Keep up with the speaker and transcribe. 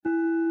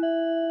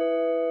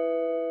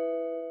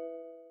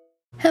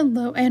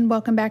Hello and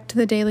welcome back to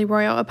the Daily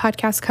Royal, a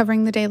podcast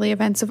covering the daily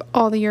events of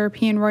all the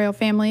European royal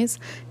families.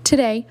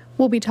 Today,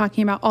 we'll be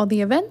talking about all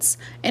the events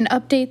and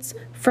updates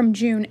from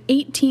June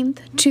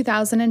 18th,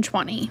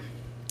 2020.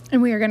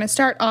 And we are going to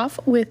start off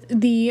with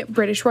the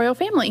British royal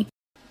family.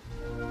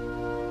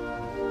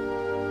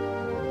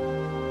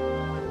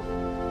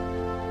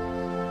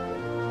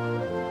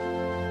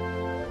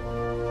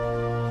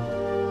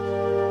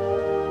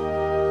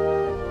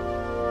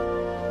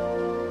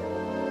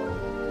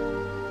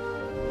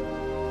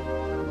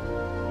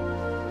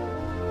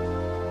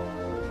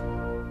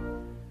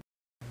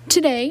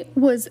 Today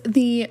was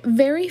the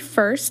very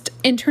first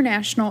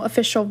international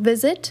official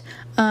visit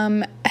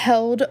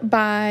held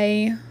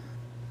by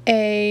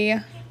a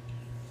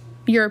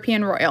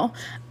European royal.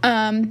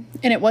 And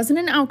it wasn't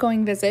an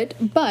outgoing visit,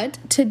 but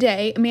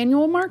today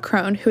Emmanuel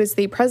Macron, who is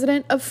the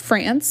president of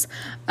France,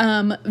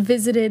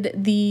 visited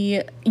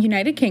the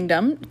United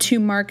Kingdom to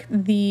mark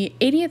the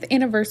 80th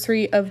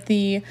anniversary of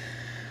the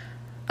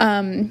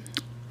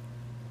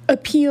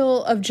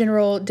appeal of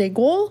General de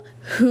Gaulle,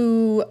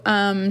 who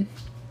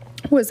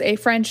was a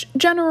French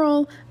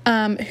general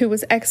who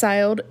was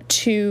exiled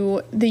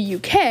to the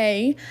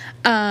UK.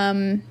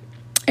 And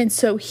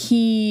so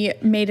he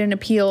made an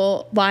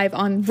appeal live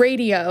on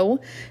radio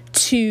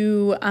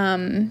to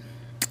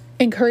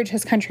encourage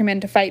his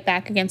countrymen to fight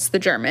back against the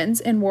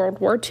Germans in World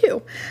War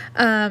II.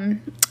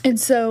 And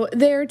so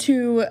there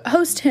to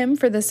host him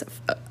for this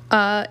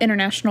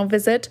international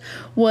visit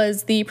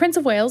was the Prince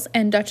of Wales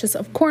and Duchess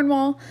of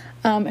Cornwall,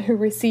 who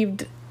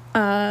received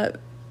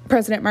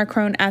President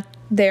Macron at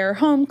their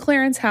home,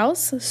 Clarence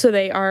House. So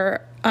they've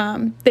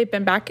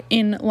been back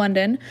in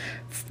London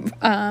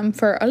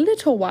for a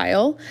little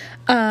while.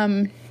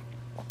 And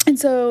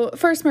so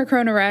first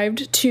Macron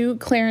arrived to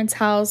Clarence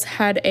House,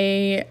 had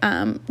a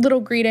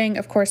little greeting,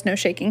 of course, no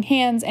shaking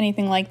hands,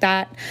 anything like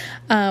that,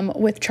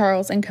 with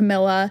Charles and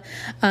Camilla.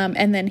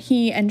 And then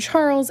he and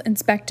Charles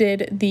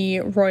inspected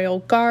the Royal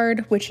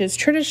Guard, which is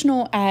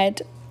traditional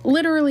at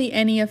literally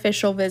any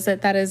official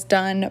visit that is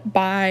done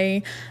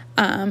by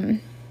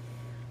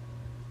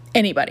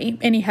anybody,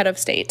 any head of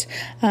state.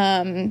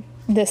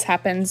 This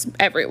happens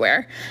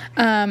everywhere.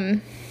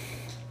 And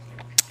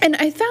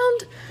I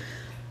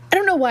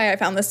don't know why I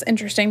found this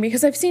interesting,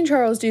 because I've seen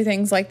Charles do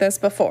things like this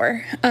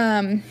before.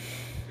 But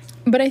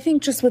I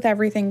think just with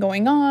everything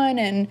going on,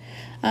 and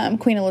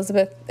Queen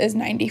Elizabeth is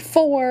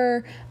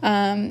 94,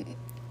 and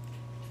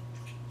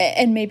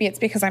maybe it's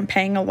because I'm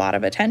paying a lot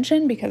of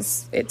attention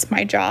because it's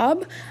my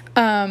job.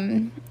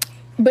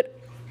 But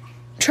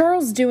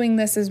Charles doing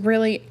this is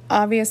really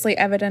obviously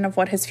evident of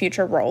what his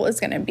future role is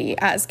going to be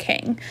as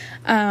king.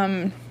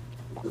 And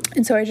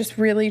so I just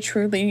really,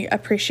 truly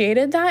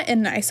appreciated that,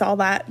 and I saw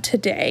that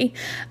today.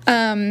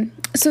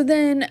 So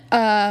then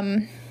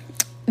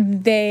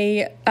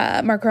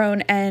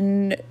Macron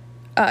and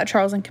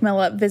Charles and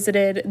Camilla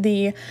visited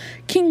the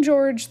King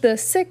George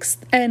VI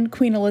and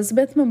Queen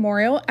Elizabeth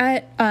Memorial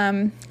at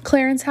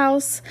Clarence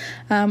House,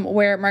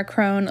 where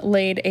Macron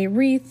laid a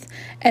wreath.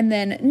 And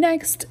then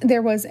next,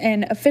 there was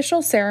an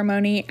official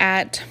ceremony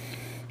at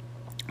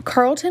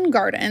Carlton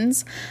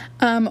Gardens,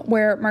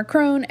 where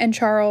Macron and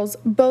Charles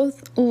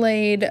both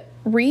laid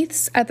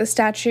wreaths at the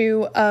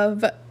statue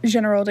of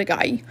General de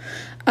Gaulle.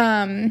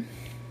 And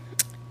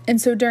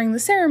so during the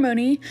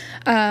ceremony,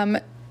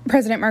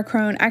 President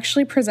Macron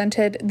actually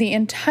presented the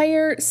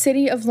entire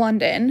city of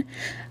London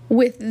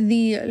with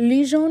the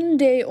Légion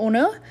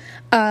d'honneur,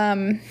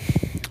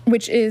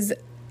 which is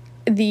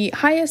the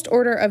highest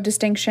order of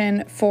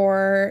distinction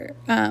for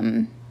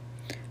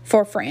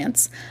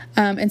France.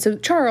 And so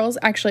Charles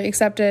actually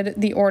accepted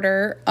the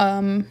order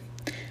from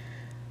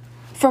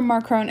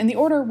Macron, and the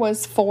order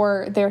was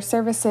for their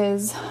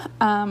services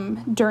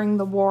during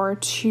the war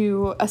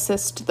to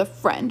assist the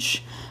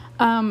French.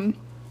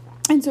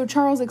 And so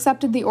Charles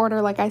accepted the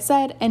order, like I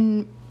said,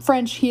 and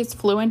French, he is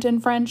fluent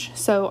in French,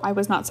 so I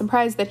was not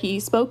surprised that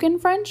he spoke in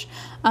French,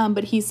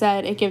 but he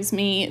said, "It gives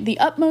me the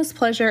utmost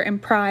pleasure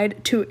and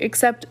pride to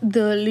accept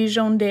the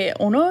Légion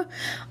d'honneur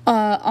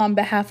on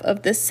behalf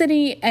of this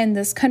city and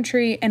this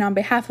country, and on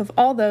behalf of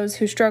all those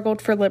who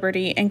struggled for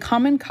liberty and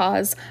common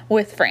cause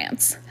with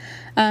France,"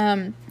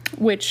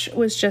 which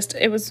was just,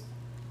 it was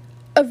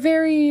a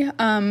very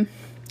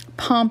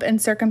pomp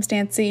and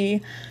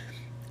circumstancy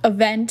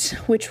event,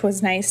 which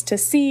was nice to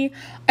see.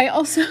 I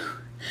also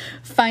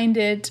find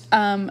it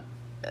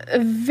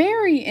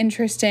very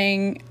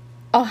interesting.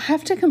 I'll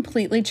have to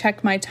completely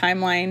check my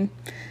timeline,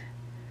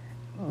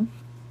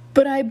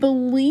 but I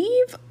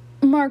believe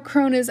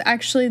Macron is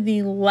actually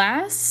the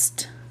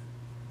last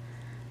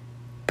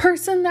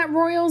person that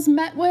royals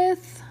met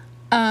with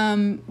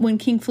when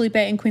King Felipe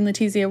and Queen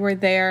Letizia were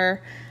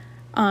there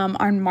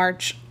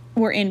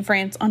were in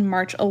France on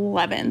March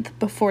 11th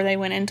before they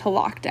went into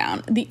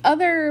lockdown. The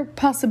other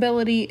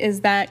possibility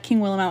is that King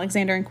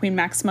Willem-Alexander and Queen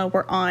Maxima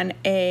were on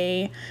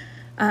a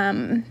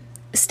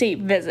state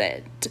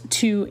visit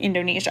to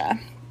Indonesia.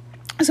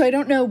 So I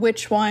don't know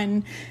which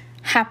one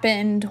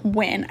happened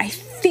when, I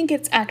think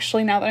it's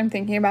actually, now that I'm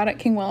thinking about it,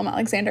 King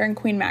Willem-Alexander and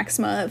Queen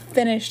Maxima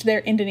finished their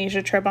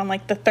Indonesia trip on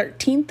like the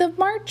 13th of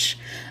March.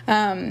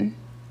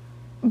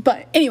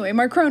 But anyway,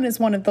 Macron is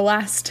one of the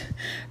last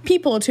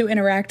people to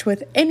interact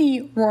with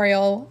any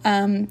royal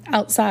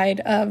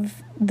outside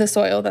of the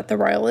soil that the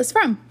royal is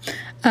from.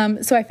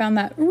 So I found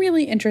that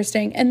really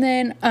interesting. And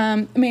then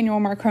Emmanuel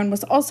Macron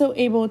was also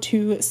able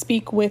to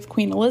speak with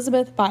Queen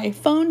Elizabeth by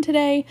phone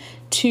today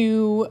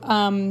to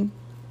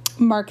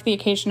mark the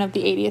occasion of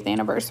the 80th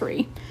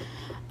anniversary.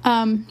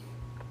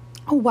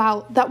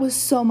 Wow, that was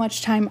so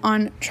much time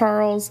on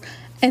Charles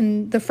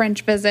and the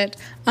French visit.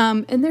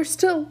 And there's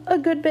still a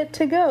good bit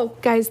to go.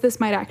 Guys, this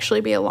might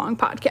actually be a long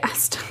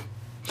podcast.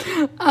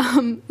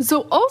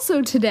 So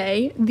also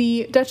today,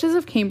 the Duchess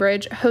of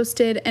Cambridge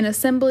hosted an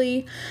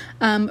assembly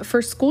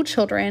for school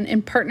children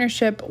in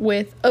partnership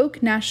with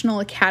Oak National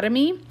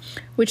Academy,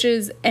 which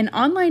is an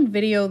online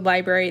video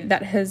library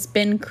that has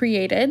been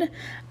created,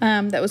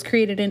 that was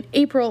created in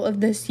April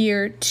of this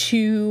year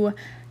to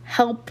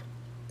help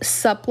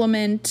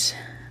supplement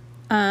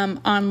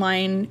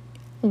online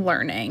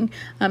learning,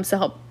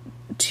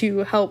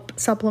 to help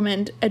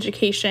supplement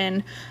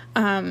education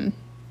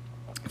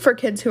for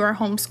kids who are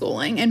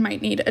homeschooling and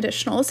might need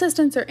additional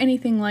assistance or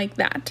anything like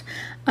that.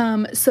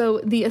 So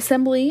the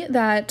assembly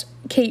that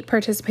Kate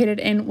participated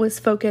in was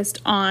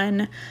focused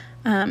on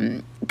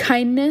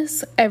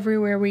kindness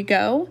everywhere we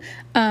go.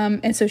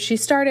 And so she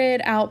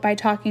started out by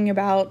talking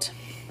about,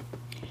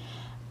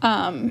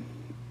 and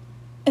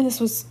this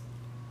was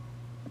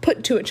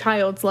put to a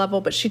child's level,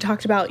 but she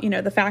talked about,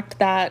 the fact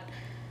that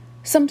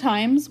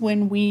sometimes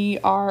when we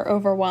are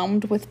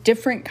overwhelmed with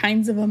different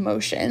kinds of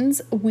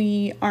emotions,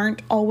 we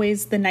aren't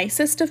always the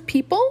nicest of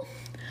people.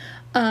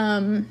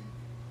 And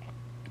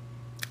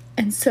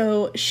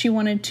so she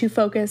wanted to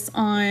focus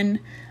on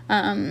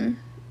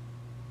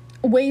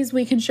ways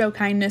we can show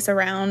kindness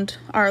around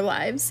our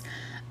lives.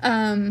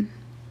 And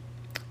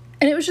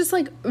it was just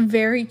like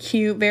very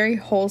cute, very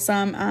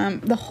wholesome.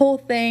 The whole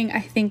thing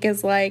I think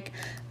is like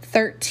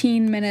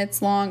 13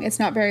 minutes long. It's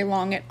not very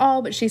long at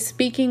all, but she's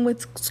speaking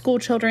with school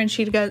children.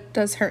 She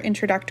does her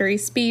introductory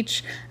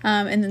speech,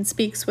 and then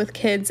speaks with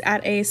kids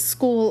at a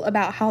school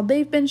about how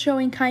they've been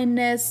showing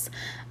kindness.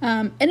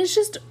 And it's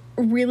just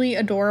really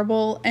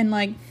adorable. And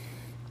like,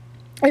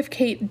 if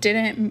Kate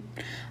didn't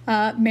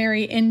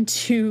marry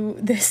into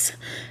this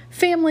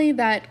family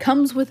that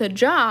comes with a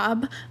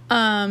job,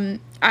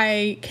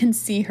 I can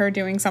see her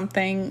doing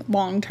something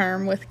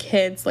long-term with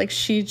kids. Like,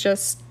 she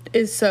just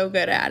is so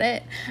good at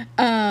it.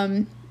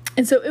 And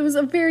so it was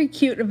a very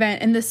cute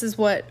event, and this is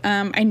what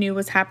I knew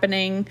was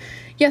happening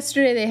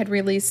yesterday. They had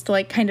released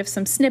like kind of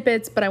some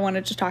snippets, but I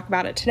wanted to talk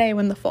about it today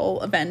when the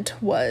full event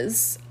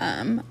was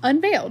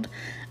unveiled.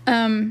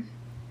 And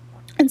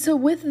so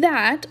with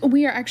that,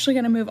 we are actually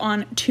going to move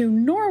on to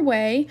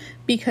Norway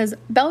because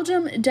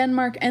Belgium,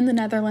 Denmark, and the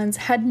Netherlands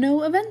had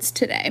no events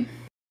today.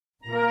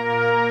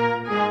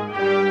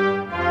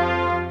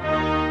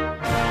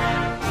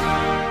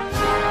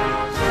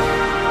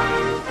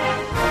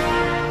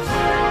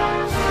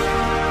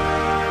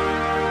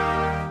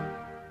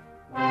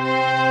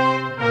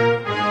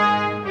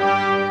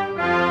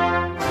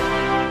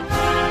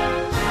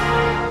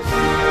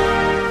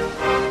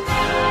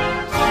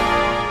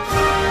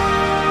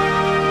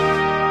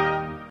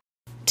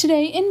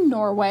 Today in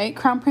Norway,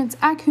 Crown Prince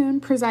Haakon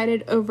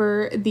presided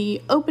over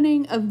the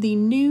opening of the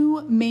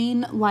new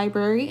main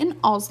library in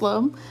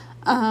Oslo.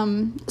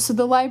 So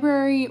the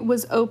library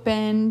was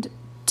opened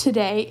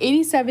today,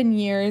 87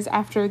 years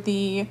after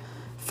the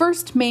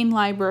first main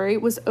library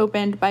was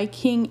opened by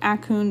King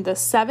Haakon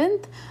VII,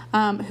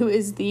 who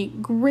is the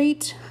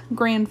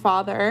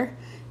great-grandfather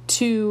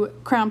to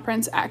Crown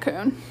Prince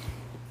Haakon.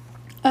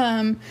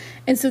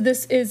 And so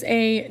this is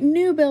a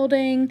new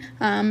building,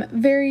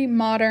 very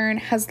modern,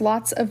 has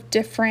lots of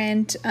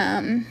different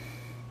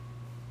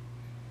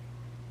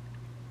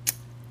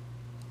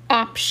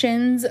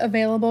options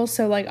available.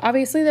 So like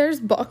obviously there's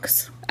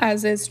books,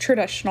 as is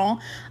traditional,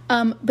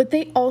 but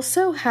they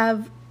also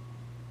have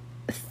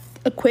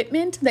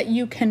equipment that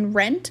you can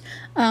rent.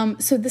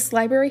 So this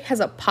library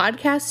has a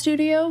podcast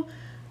studio.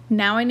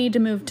 Now I need to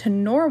move to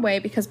Norway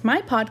because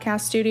my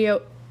podcast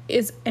studio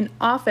is an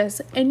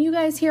office, and you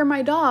guys hear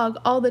my dog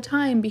all the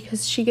time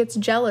because she gets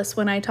jealous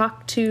when I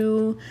talk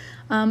to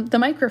the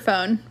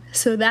microphone,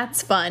 so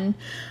that's fun.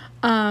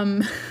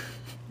 I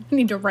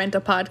need to rent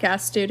a podcast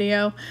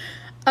studio,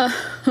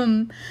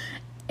 and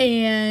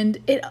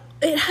it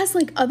has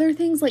like other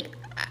things, like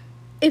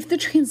if the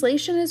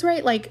translation is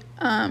right, like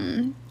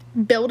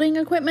building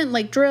equipment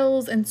like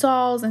drills and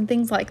saws and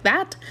things like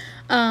that,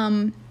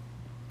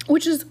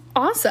 which is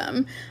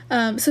awesome.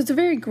 So it's a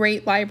very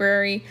great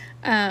library,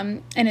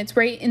 and it's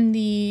right in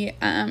the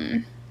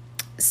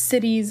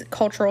city's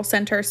cultural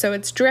center. So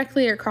it's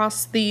directly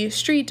across the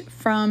street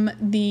from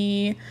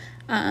the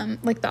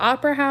like the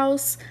opera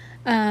house,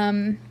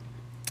 and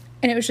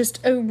it was just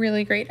a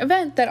really great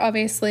event that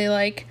obviously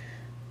like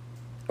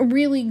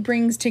really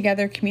brings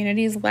together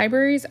communities.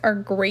 Libraries are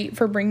great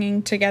for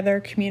bringing together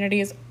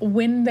communities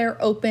when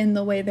they're open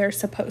the way they're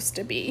supposed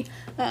to be.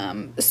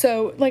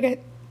 So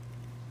like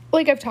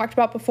I've talked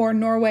about before,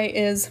 Norway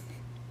is,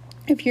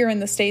 if you're in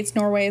the States,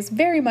 Norway is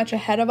very much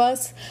ahead of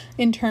us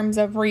in terms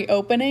of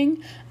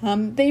reopening.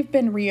 They've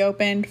been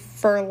reopened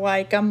for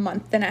like a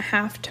month and a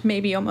half to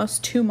maybe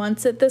almost 2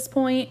 months at this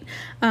point.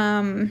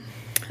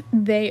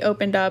 They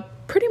opened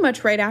up pretty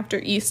much right after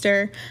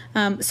Easter.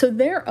 So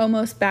they're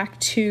almost back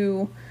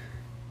to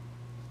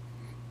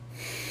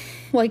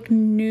like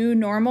new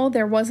normal.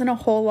 There wasn't a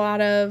whole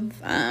lot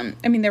of,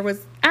 there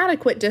was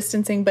adequate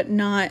distancing, but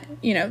not,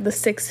 the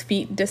 6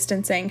 feet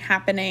distancing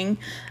happening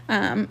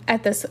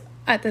at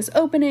this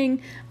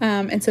opening,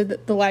 and so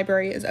the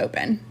library is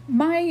open.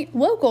 My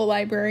local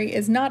library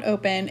is not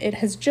open. It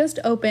has just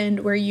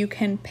opened where you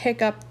can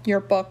pick up your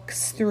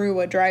books through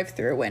a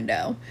drive-through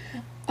window,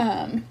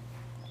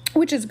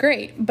 which is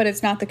great, but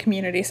it's not the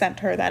community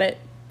center that it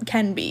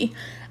can be.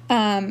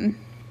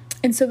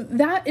 And so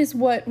that is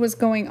what was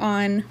going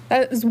on.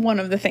 That is one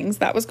of the things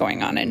that was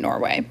going on in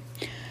Norway.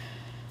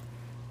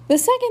 The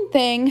second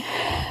thing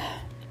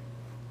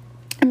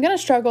I'm going to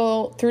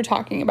struggle through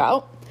talking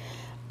about,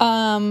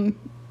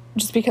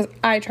 just because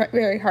I try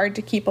very hard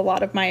to keep a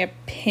lot of my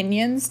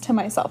opinions to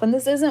myself. And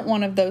this isn't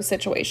one of those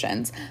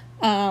situations.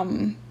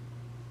 But,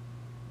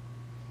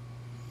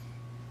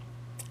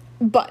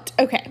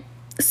 okay.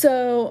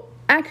 So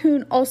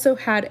Akun also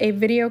had a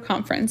video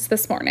conference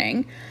this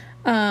morning,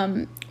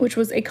 which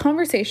was a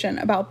conversation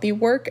about the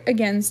work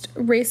against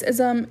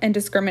racism and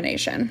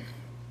discrimination.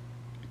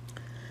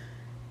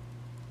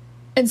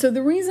 And so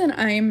the reason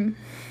I'm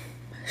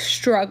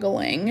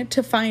struggling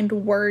to find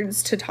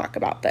words to talk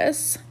about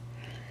this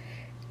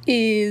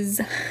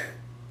is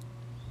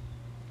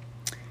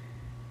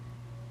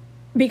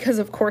because,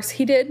 of course,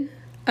 he did.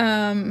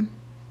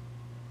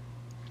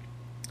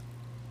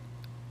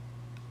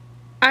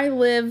 I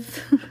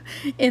live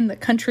in the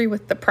country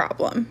with the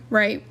problem,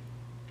 right?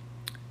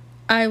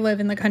 I live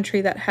in the country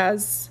that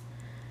has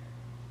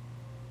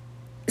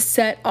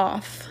set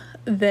off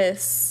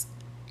this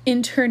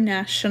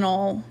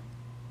international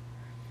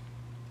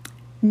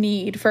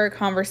need for a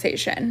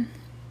conversation.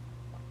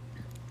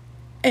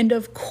 And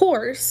of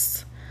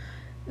course,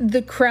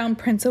 the Crown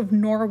Prince of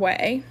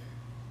Norway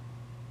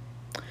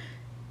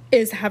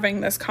is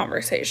having this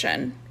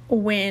conversation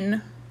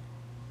when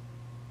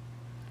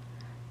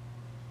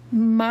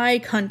my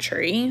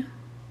country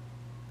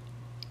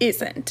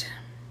isn't.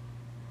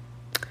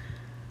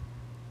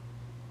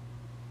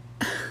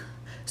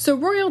 So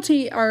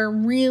royalty are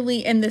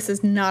really, and this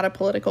is not a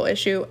political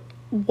issue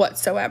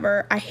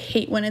whatsoever. I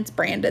hate when it's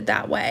branded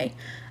that way.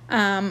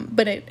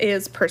 But it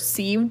is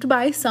perceived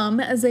by some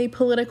as a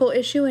political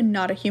issue and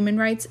not a human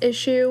rights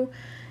issue.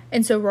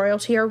 And so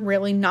royalty are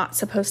really not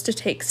supposed to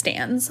take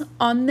stands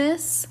on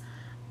this.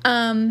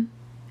 And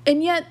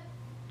yet,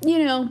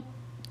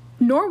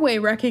 Norway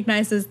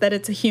recognizes that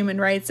it's a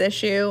human rights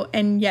issue,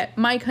 and yet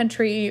my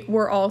country,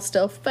 we're all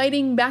still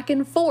fighting back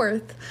and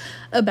forth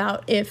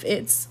about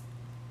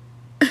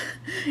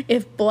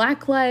if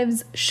Black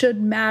lives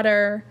should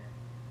matter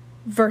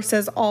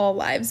versus all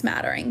lives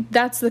mattering.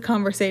 That's the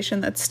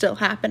conversation that's still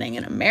happening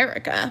in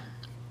America.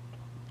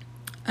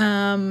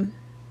 And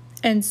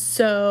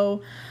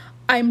so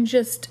I'm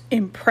just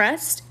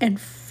impressed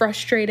and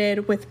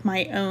frustrated with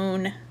my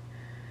own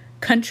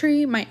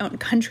country, my own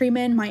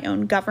countrymen, my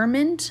own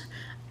government,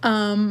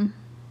 in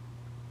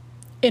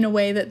a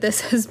way that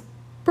this has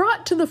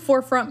brought to the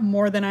forefront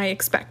more than I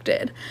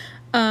expected.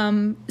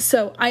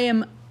 So I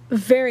am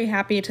very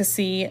happy to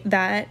see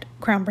that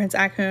Crown Prince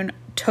Akun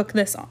took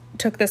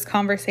this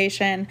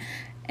conversation,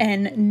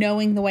 and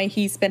knowing the way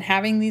he's been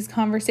having these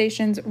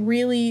conversations,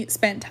 really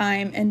spent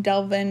time and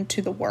delved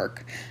into the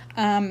work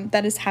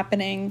that is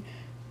happening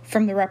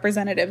from the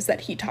representatives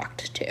that he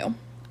talked to.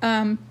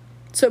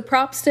 So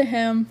props to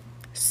him.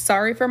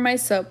 Sorry for my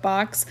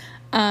soapbox.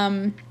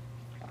 And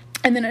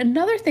then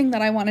another thing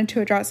that I wanted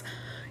to address,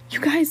 you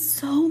guys,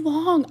 so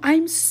long.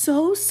 I'm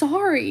so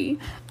sorry.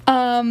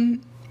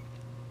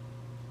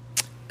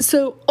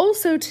 So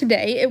also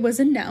today it was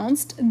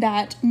announced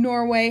that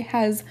Norway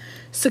has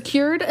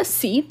secured a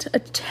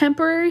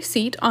temporary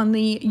seat on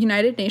the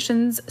United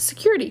Nations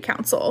Security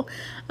Council.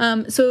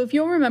 So if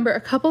you'll remember,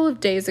 a couple of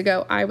days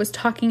ago, I was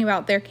talking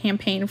about their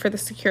campaign for the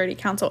Security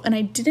Council, and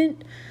I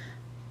didn't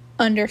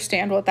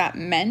understand what that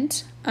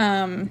meant.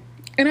 And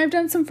I've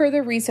done some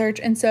further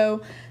research, and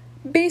so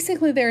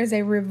basically there is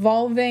a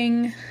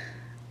revolving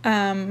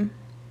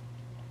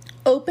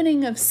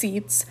opening of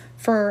seats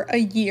for a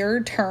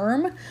year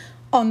term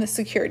on the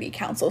Security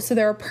Council. So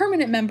there are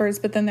permanent members,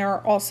 but then there are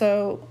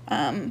also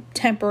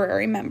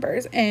temporary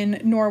members,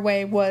 and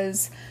Norway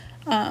was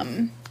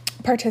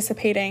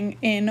participating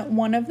in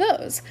one of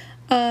those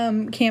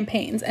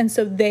campaigns. And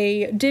so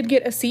they did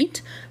get a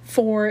seat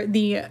for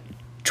the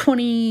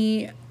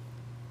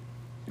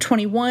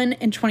 2021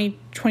 and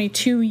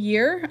 2022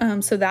 year,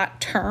 so that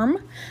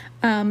term.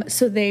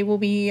 So they will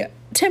be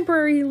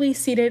temporarily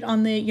seated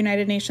on the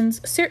United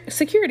Nations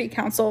Security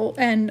Council,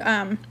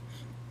 and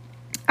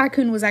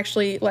Akun was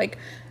actually like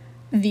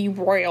the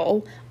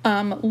royal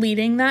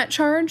leading that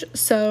charge.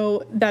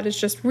 So that is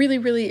just really,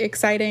 really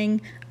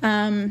exciting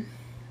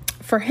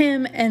for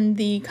him and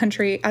the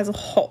country as a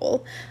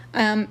whole.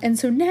 And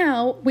so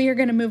now we are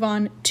going to move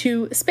on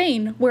to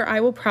Spain, where I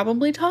will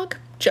probably talk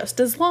just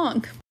as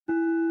long.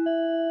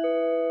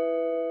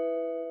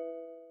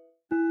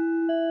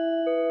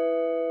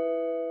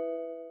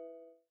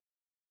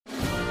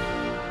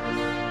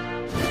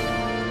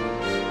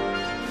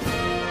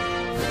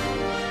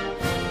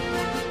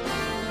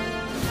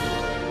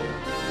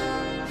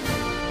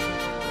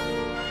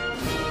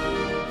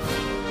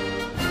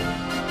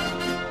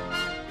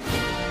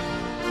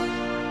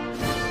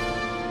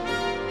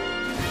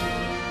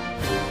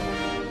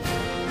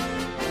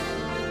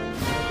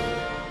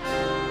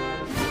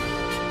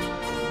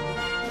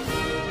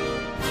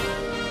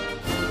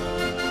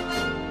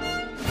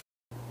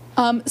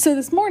 So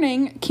this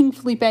morning, King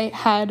Felipe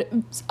had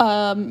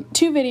 2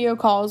 video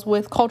calls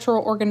with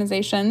cultural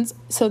organizations.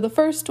 So the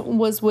first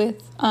was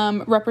with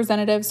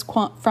representatives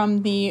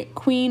from the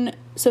Queen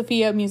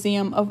Sofia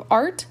Museum of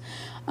Art,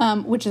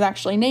 which is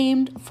actually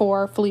named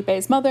for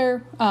Felipe's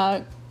mother,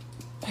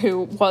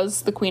 who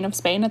was the Queen of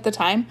Spain at the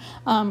time,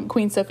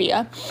 Queen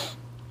Sofia.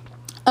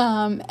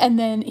 And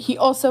then he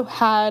also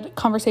had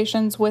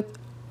conversations with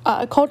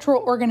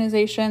cultural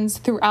organizations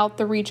throughout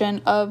the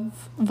region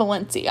of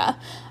Valencia,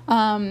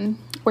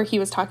 where he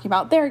was talking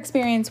about their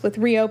experience with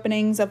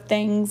reopenings of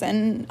things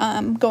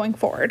and going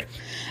forward.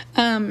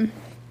 And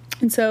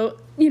so,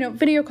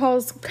 video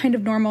calls, kind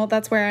of normal.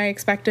 That's where I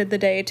expected the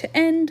day to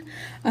end.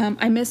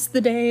 I missed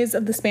the days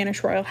of the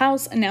Spanish Royal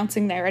House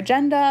announcing their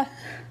agenda.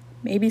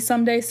 Maybe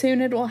someday soon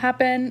it will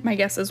happen. My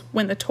guess is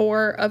when the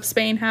tour of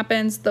Spain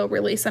happens, they'll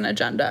release an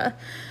agenda.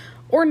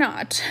 Or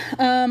not.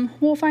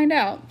 We'll find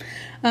out.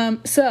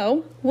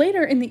 So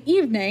later in the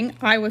evening,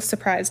 I was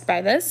surprised by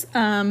this.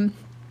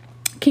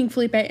 King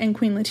Felipe and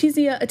Queen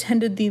Letizia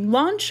attended the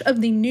launch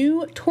of the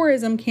new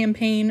tourism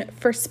campaign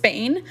for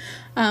Spain,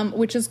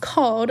 which is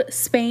called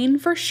Spain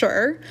for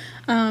Sure.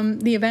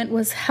 The event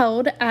was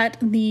held at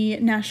the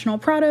National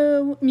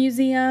Prado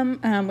Museum,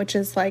 which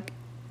is like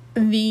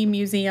the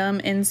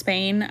museum in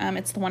Spain.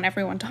 It's the one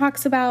everyone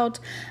talks about.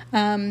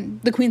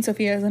 The Queen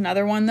Sofia is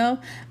another one though.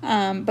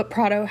 But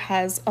Prado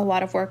has a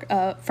lot of work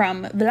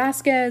from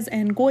Velázquez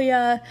and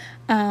Goya.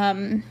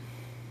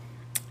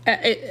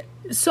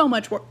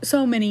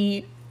 So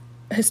many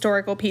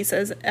historical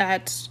pieces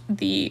at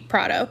the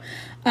Prado.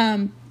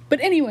 But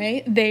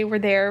anyway, they were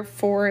there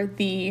for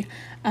the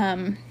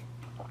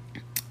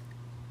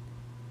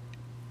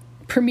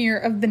premiere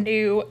of the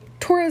new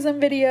tourism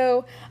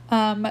video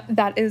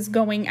that is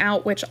going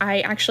out, which I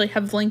actually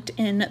have linked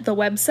in the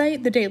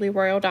website,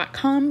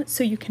 thedailyroyal.com,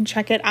 so you can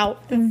check it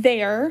out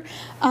there.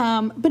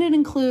 But it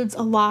includes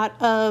a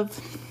lot of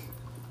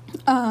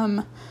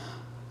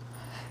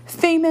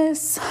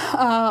famous,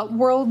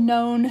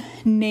 world-known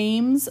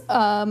names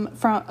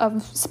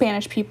of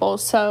Spanish people.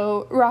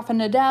 So Rafa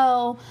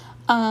Nadal,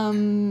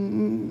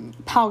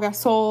 Pau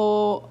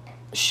Gasol,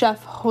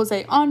 Chef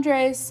Jose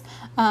Andres,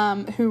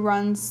 who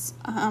runs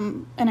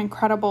an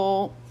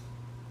incredible,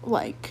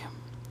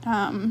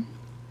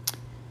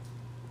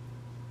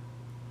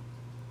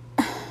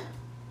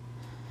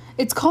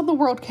 it's called the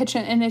World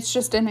Kitchen, and it's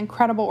just an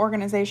incredible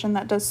organization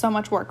that does so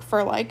much work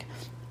for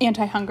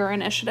anti-hunger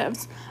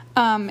initiatives.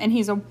 And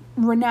he's a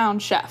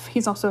renowned chef.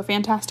 He's also a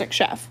fantastic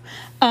chef.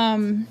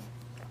 So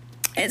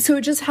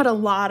it just had a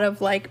lot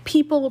of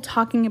people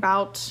talking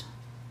about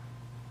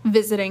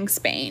visiting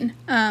Spain.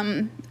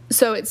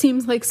 So it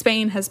seems like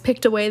Spain has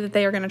picked a way that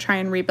they are going to try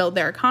and rebuild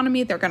their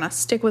economy. They're going to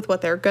stick with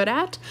what they're good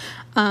at,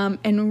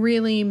 and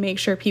really make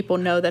sure people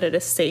know that it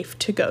is safe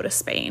to go to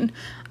Spain.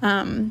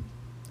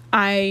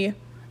 I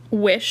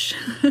wish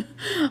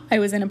I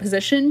was in a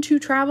position to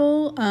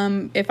travel.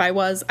 If I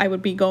was, I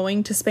would be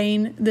going to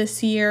Spain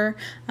this year.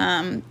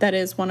 That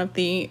is one of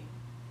the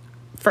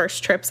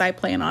first trips I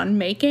plan on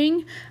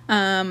making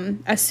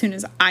as soon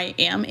as I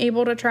am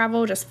able to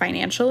travel, just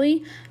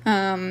financially.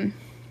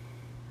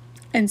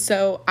 And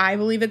so I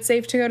believe it's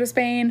safe to go to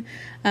Spain.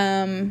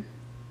 And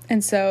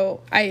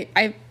so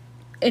I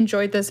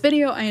enjoyed this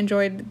video. I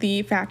enjoyed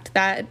the fact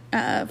that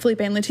Felipe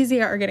and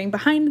Letizia are getting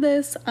behind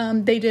this.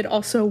 They did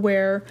also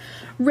wear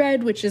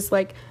red, which is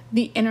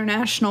the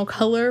international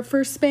color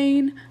for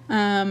Spain.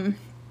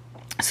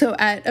 So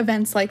at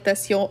events like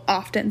this, you'll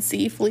often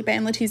see Felipe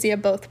and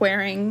Letizia both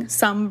wearing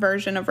some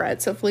version of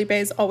red. So Felipe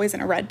is always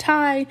in a red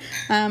tie,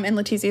 and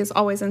Letizia is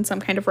always in some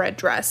kind of red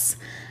dress.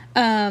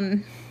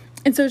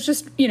 And so it's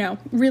just,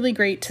 really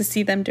great to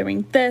see them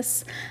doing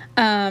this.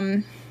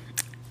 And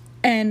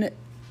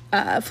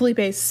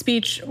Felipe's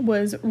speech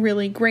was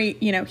really great.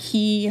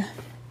 He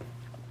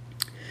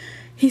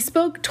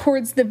spoke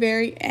towards the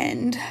very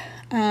end,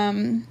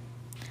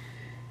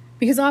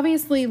 because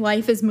obviously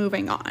life is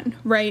moving on,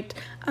 right?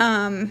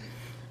 And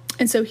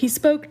so he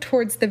spoke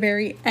towards the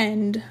very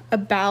end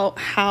about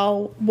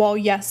how, while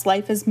yes,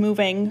 life is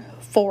moving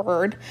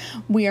forward,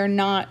 we are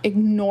not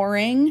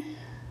ignoring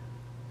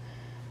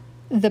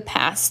the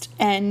past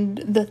and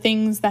the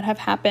things that have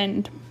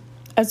happened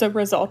as a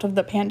result of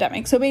the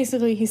pandemic. So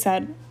basically he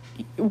said,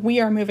 we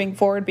are moving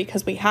forward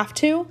because we have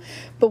to,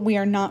 but we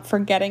are not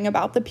forgetting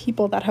about the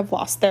people that have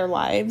lost their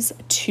lives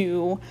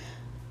to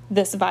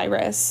this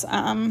virus.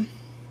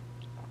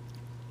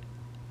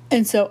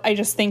 And so I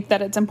just think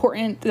that it's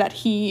important that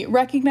he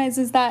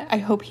recognizes that. I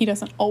hope he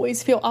doesn't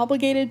always feel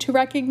obligated to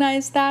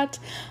recognize that.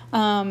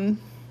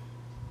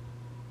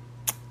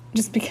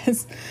 Just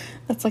because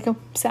that's like a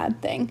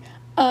sad thing.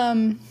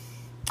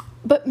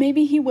 But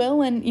maybe he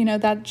will, and,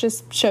 that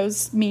just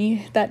shows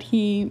me that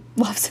he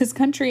loves his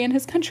country and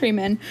his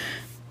countrymen.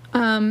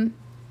 And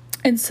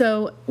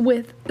so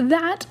with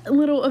that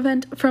little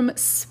event from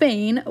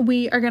Spain,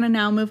 we are going to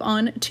now move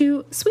on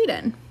to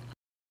Sweden.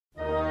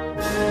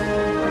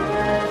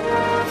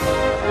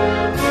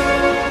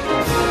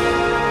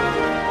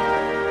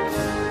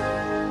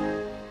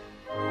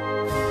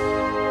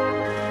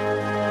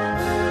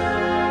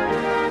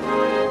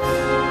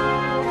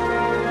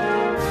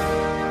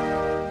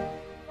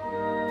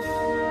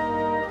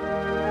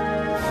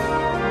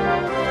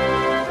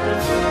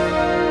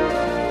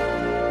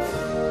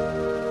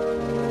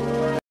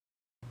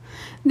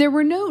 There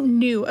were no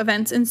new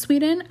events in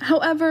Sweden.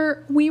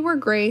 However, we were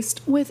graced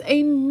with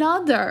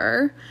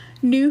another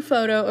new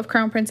photo of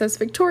Crown Princess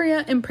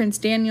Victoria and Prince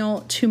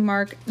Daniel to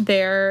mark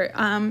their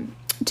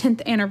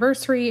 10th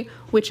anniversary,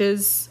 which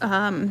is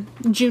June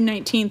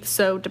 19th.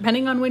 So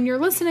depending on when you're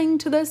listening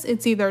to this,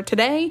 it's either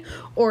today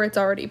or it's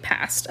already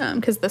passed,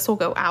 because this will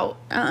go out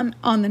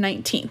on the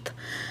 19th.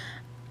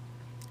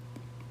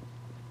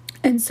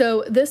 And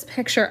so this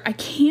picture, I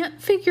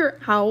can't figure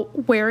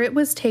out where it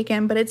was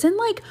taken, but it's in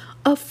like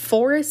a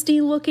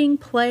foresty looking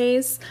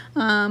place.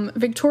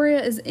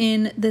 Victoria is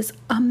in this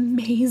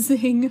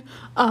amazing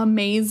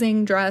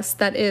dress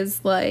that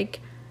is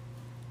like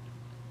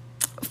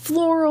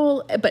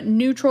floral, but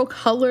neutral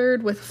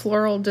colored with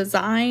floral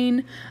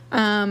design.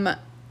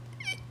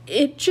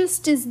 It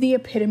just is the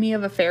epitome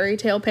of a fairy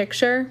tale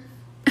picture.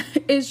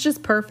 It's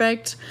just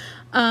perfect.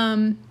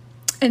 And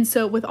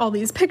so with all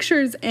these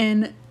pictures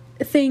and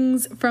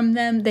things from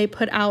them, they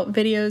put out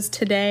videos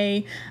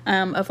today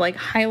of like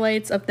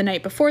highlights of the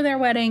night before their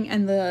wedding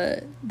and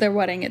their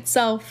wedding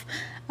itself.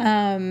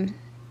 And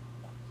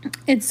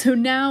so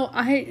now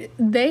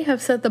they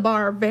have set the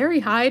bar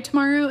very high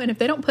tomorrow, and if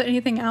they don't put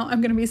anything out,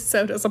 I'm going to be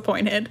so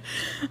disappointed.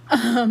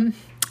 And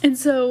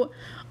so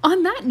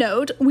on that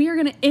note, we are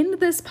going to end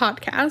this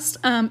podcast,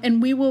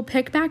 and we will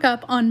pick back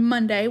up on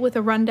Monday with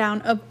a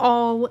rundown of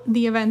all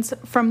the events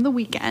from the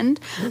weekend.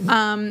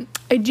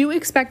 I do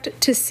expect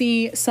to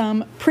see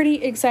some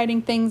pretty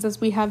exciting things, as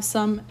we have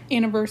some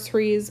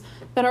anniversaries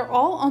that are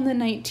all on the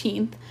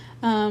 19th.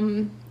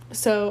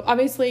 So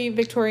obviously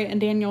Victoria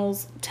and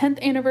Daniel's 10th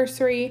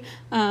anniversary.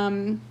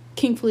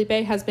 King Felipe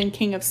has been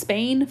King of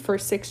Spain for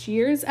 6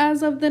 years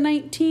as of the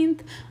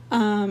 19th.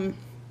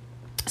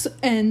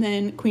 And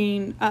then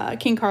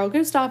King Carl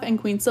Gustaf and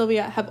Queen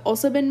Sylvia have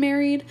also been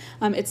married.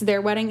 It's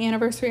their wedding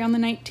anniversary on the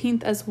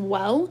 19th as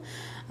well.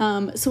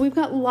 So we've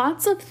got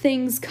lots of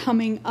things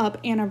coming up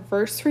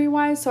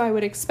anniversary-wise, so I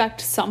would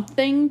expect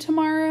something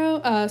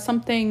tomorrow,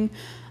 something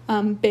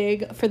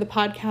big for the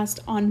podcast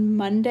on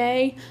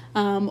Monday.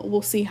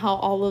 We'll see how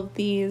all of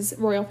these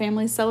royal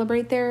families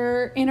celebrate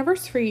their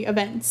anniversary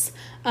events.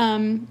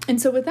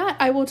 And so with that,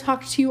 I will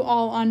talk to you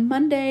all on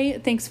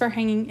Monday. Thanks for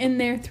hanging in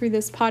there through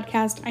this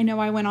podcast. I know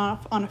I went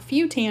off on a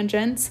few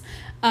tangents,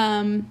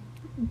 but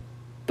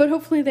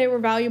hopefully they were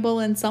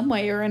valuable in some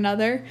way or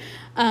another.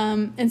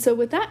 And so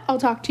with that, I'll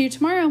talk to you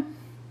tomorrow.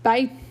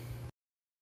 Bye.